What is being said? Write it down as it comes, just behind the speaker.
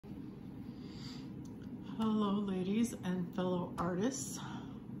Hello ladies and fellow artists.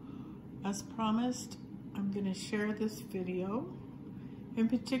 As promised, I'm going to share this video in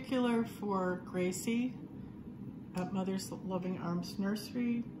particular for Gracie at Mother's Loving Arms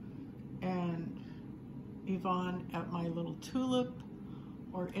Nursery and Yvonne at My Little Tulip,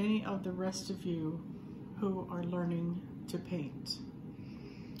 or any of the rest of you who are learning to paint.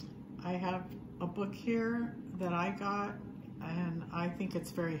 I have a book here that I got and I think it's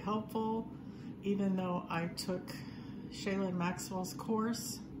very helpful. Even though I took Shaylin Maxwell's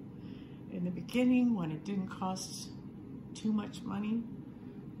course in the beginning when it didn't cost too much money,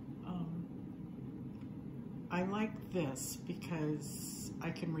 I like this because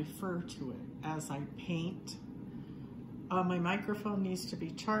I can refer to it as I paint. My microphone needs to be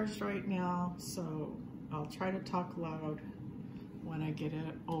charged right now, so I'll try to talk loud when I get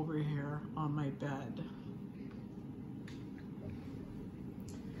it over here on my bed.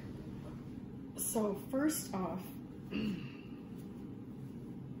 So first off, make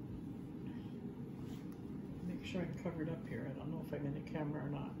sure I'm covered up here. I don't know if I'm in the camera or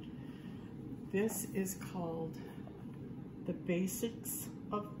not. This is called The Basics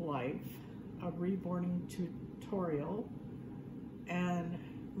of Life, a Reborning Tutorial, and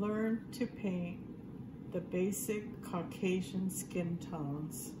learn to paint the basic Caucasian skin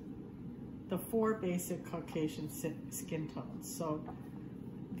tones, the 4 basic Caucasian skin tones. So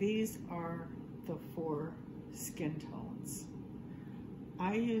these are the 4 skin tones.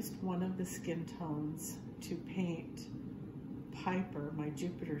 I used one of the skin tones to paint Piper, my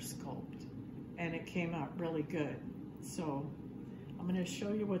Jupiter sculpt, and it came out really good. So I'm going to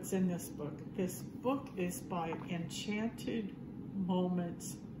show you what's in this book. This book is by Enchanted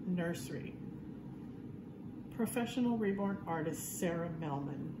Moments Nursery. Professional reborn artist Sarah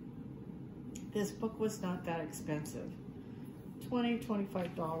Melman. This book was not that expensive. $20,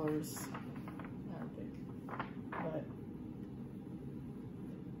 $25, I think. But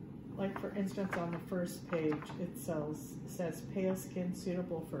like for instance, on the first page, it says pale skin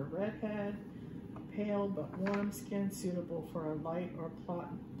suitable for a redhead, pale but warm skin suitable for a light or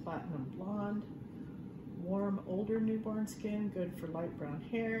platinum blonde, warm older newborn skin good for light brown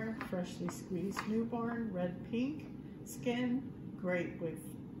hair, freshly squeezed newborn, red pink skin great with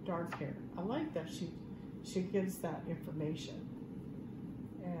dark hair. I like that she gives that information.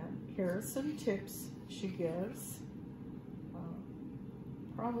 And here are some tips she gives,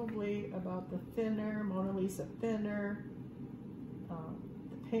 probably about the thinner, Mona Lisa thinner,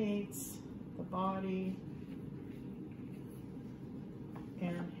 the paints, the body.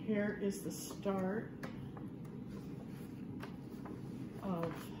 And here is the start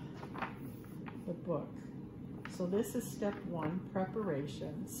of the book. So this is step 1,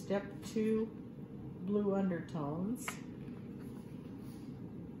 preparation. Step 2, blue undertones.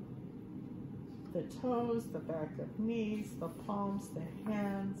 The toes, the back of knees, the palms, the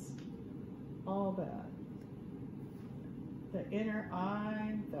hands, all that. The inner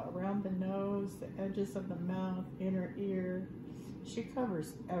eye, around the nose, the edges of the mouth, inner ear. She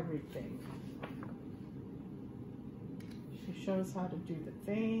covers everything. She shows how to do the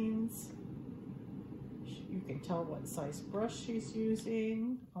veins. You can tell what size brush she's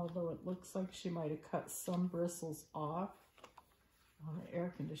using, although it looks like she might have cut some bristles off. Oh, the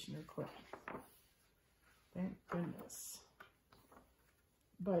air conditioner quit. Thank goodness.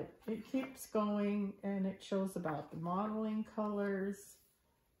 But it keeps going, and it shows about the modeling colors,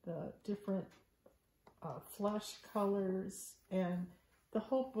 the different flesh colors, and the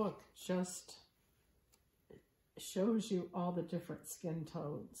whole book just shows you all the different skin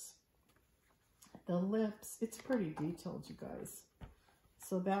tones. The lips, it's pretty detailed, you guys.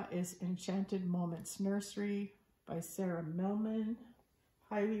 So that is Enchanted Moments Nursery by Sarah Melman.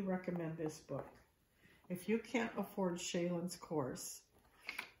 Highly recommend this book. If you can't afford Shaylin's course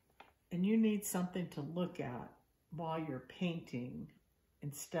and you need something to look at while you're painting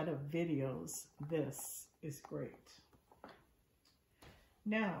instead of videos, this is great.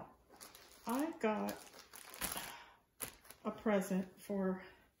 Now, I got a present for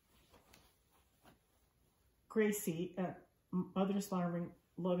Gracie at Mother's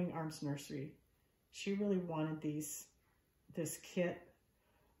Loving Arms Nursery. She really wanted this kit.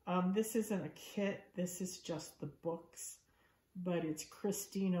 This isn't a kit, this is just the books, but it's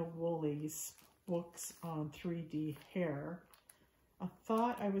Christina Woolley's books on 3D hair. I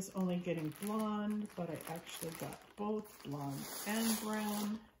thought I was only getting blonde, but I actually got both blonde and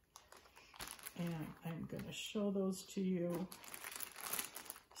brown. And I'm going to show those to you.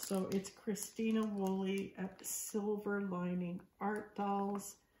 So it's Christina Woolley at Silver Lining Art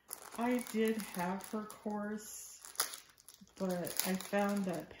Dolls. I did have her course, but I found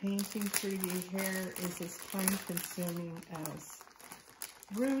that painting 3D hair is as time consuming as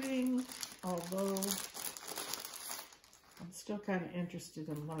rooting, although I'm still kind of interested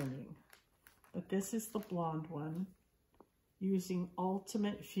in learning. But this is the blonde one using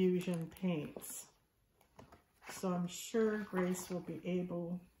Ultimate Fusion paints. So I'm sure Grace will be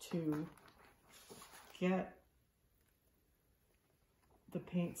able to get the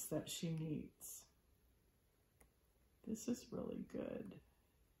paints that she needs. This is really good.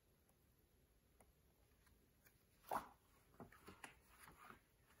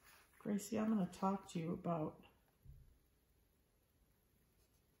 Gracie, I'm going to talk to you about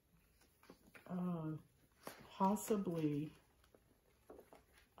possibly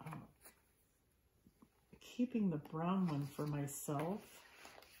keeping the brown one for myself,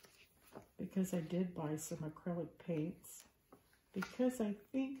 because I did buy some acrylic paints, because I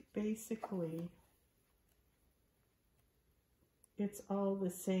think basically it's all the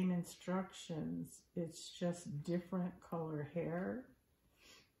same instructions. It's just different color hair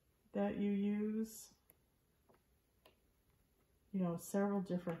that you use. You know, several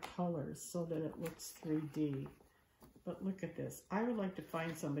different colors so that it looks 3D. But look at this. I would like to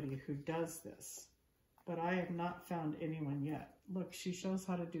find somebody who does this, but I have not found anyone yet. Look, she shows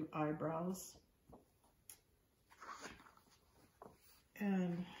how to do eyebrows.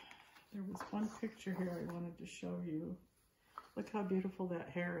 And there was one picture here I wanted to show you. Look how beautiful that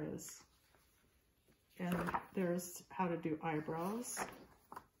hair is. And there's how to do eyebrows.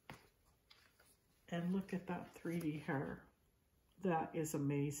 And look at that 3D hair. That is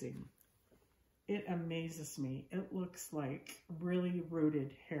amazing. It amazes me. It looks like really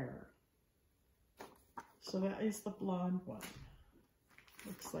rooted hair. So that is the blonde one.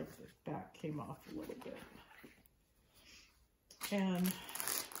 Looks like the back came off a little bit. And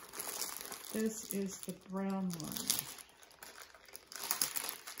this is the brown one.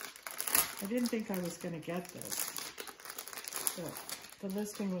 I didn't think I was going to get this, but the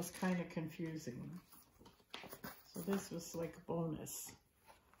listing was kind of confusing. So this was like a bonus.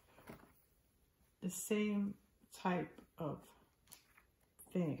 The same type of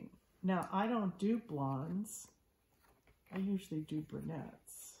thing. Now, I don't do blondes. I usually do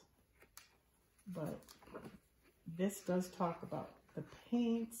brunettes. But this does talk about the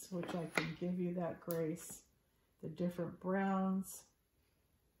paints, which I can give you that, Grace. The different browns.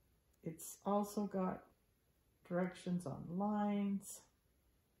 It's also got directions on lines.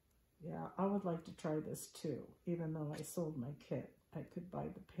 Yeah, I would like to try this too. Even though I sold my kit, I could buy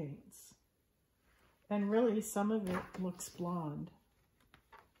the paints. And really, some of it looks blonde.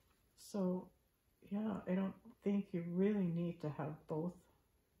 So, yeah, I don't think you really need to have both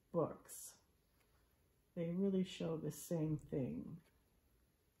books. They really show the same thing.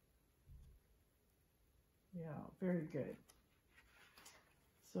 Yeah, very good.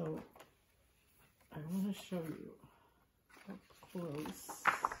 So, I want to show you up close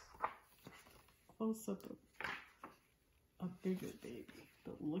up a bigger baby.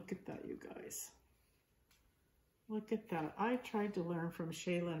 But look at that, you guys. Look at that. I tried to learn from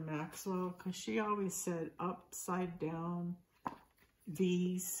Shaylin Maxwell because she always said upside down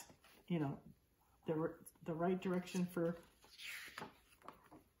V's, you know, the right direction for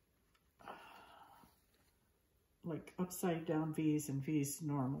like upside down V's and V's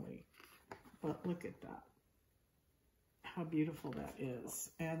normally. But look at that. How beautiful that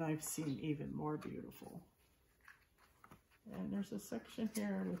is. And I've seen even more beautiful. And there's a section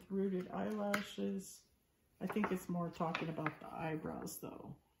here with rooted eyelashes. I think it's more talking about the eyebrows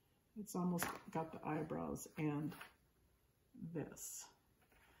though. It's almost got the eyebrows and this.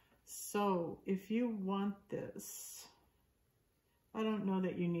 So if you want this, I don't know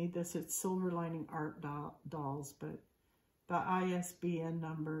that you need this. It's Silver Lining Art Dolls, but the ISBN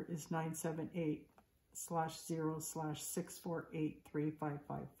number is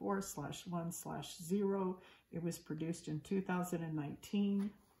 978/0/6483554/1/0. It was produced in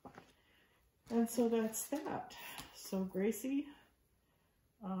 2019. And so that's that. So Gracie,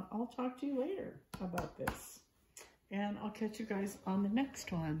 I'll talk to you later about this. And I'll catch you guys on the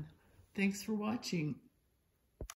next one. Thanks for watching.